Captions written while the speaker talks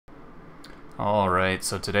Alright,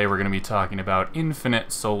 so today we're going to be talking about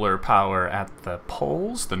infinite solar power at the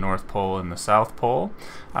poles, the North Pole and the South Pole.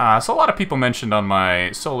 So a lot of people mentioned on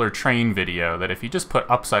my solar train video that if you just put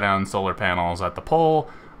upside down solar panels at the pole,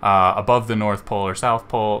 above the North Pole or South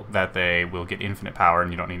Pole, that they will get infinite power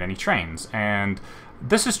and you don't need any trains. And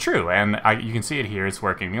this is true, and you can see it here, it's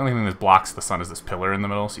working. The only thing that blocks the sun is this pillar in the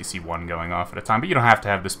middle, so you see one going off at a time, but you don't have to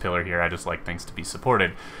have this pillar here. I just like things to be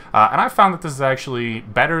supported. And I found that this is actually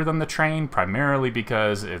better than the train, primarily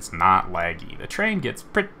because it's not laggy. The train gets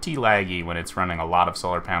pretty laggy when it's running a lot of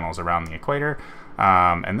solar panels around the equator,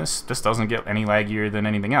 and this doesn't get any laggier than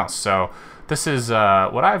anything else. So this is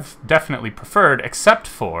what I've definitely preferred, except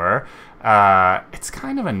for it's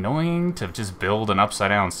kind of annoying to just build an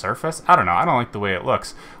upside-down surface. I don't know, I don't like the way it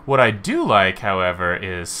looks. What I do like, however,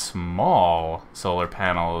 is small solar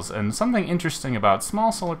panels, and something interesting about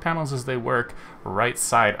small solar panels is they work right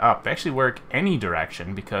side up. They actually work any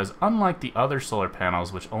direction, because unlike the other solar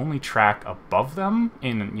panels, which only track above them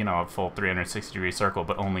in, you know, a full 360-degree circle,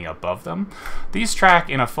 but only above them, these track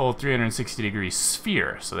in a full 360-degree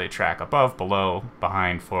sphere. So they track above, below,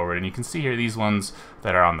 behind, forward, and you can see here these ones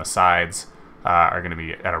that are on the sides are going to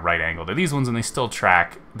be at a right angle to these ones, and they still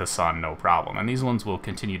track the sun no problem. And these ones will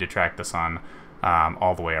continue to track the sun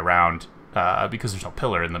all the way around because there's no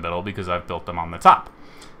pillar in the middle, because I've built them on the top.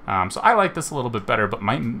 So I like this a little bit better, but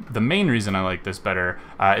the main reason I like this better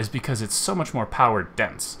is because it's so much more power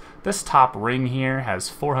dense. This top ring here has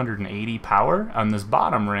 480 power, and this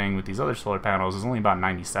bottom ring with these other solar panels is only about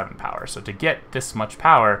 97 power. So to get this much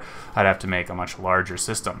power, I'd have to make a much larger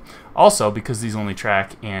system. Also, because these only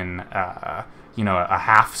track in you know, a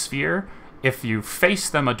half sphere, if you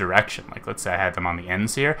face them a direction, like let's say I had them on the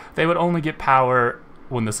ends here, they would only get power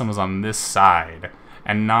when the sun was on this side,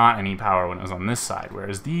 and not any power when it was on this side,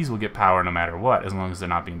 whereas these will get power no matter what, as long as they're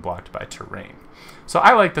not being blocked by terrain. So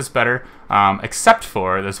I like this better, except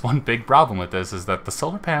for there's one big problem with this, is that the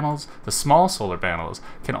solar panels, the small solar panels,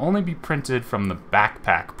 can only be printed from the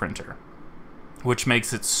backpack printer, which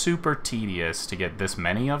makes it super tedious to get this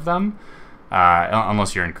many of them,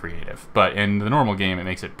 unless you're in creative. But in the normal game, it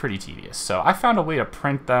makes it pretty tedious. So I found a way to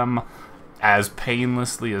print them as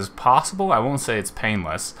painlessly as possible. I won't say it's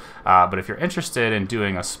painless, but if you're interested in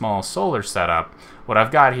doing a small solar setup, what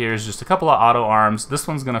I've got here is just a couple of auto arms. This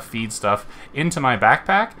one's going to feed stuff into my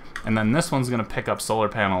backpack, and then this one's going to pick up solar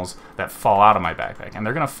panels that fall out of my backpack. And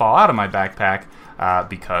they're going to fall out of my backpack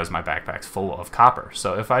because my backpack's full of copper.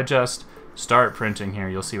 So if I just start printing here,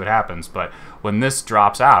 you'll see what happens. But when this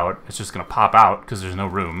drops out, it's just going to pop out because there's no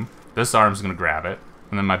room. This arm's going to grab it,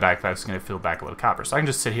 and then my backpack's going to fill back a little copper. So I can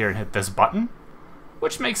just sit here and hit this button,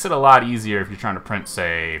 which makes it a lot easier if you're trying to print,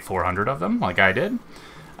 say, 400 of them, like I did.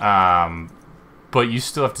 But you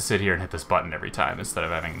still have to sit here and hit this button every time instead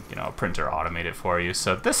of having, you know, a printer automate it for you.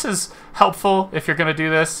 So this is helpful if you're going to do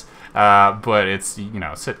this, but it's, you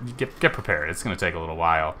know, get prepared. It's going to take a little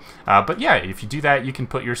while. But yeah, if you do that, you can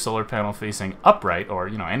put your solar panel facing upright or,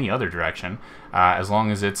 you know, any other direction, as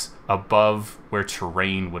long as it's above where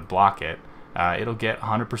terrain would block it. It'll get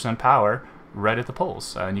 100% power right at the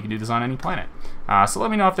poles, and you can do this on any planet. So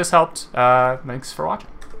let me know if this helped. Thanks for watching.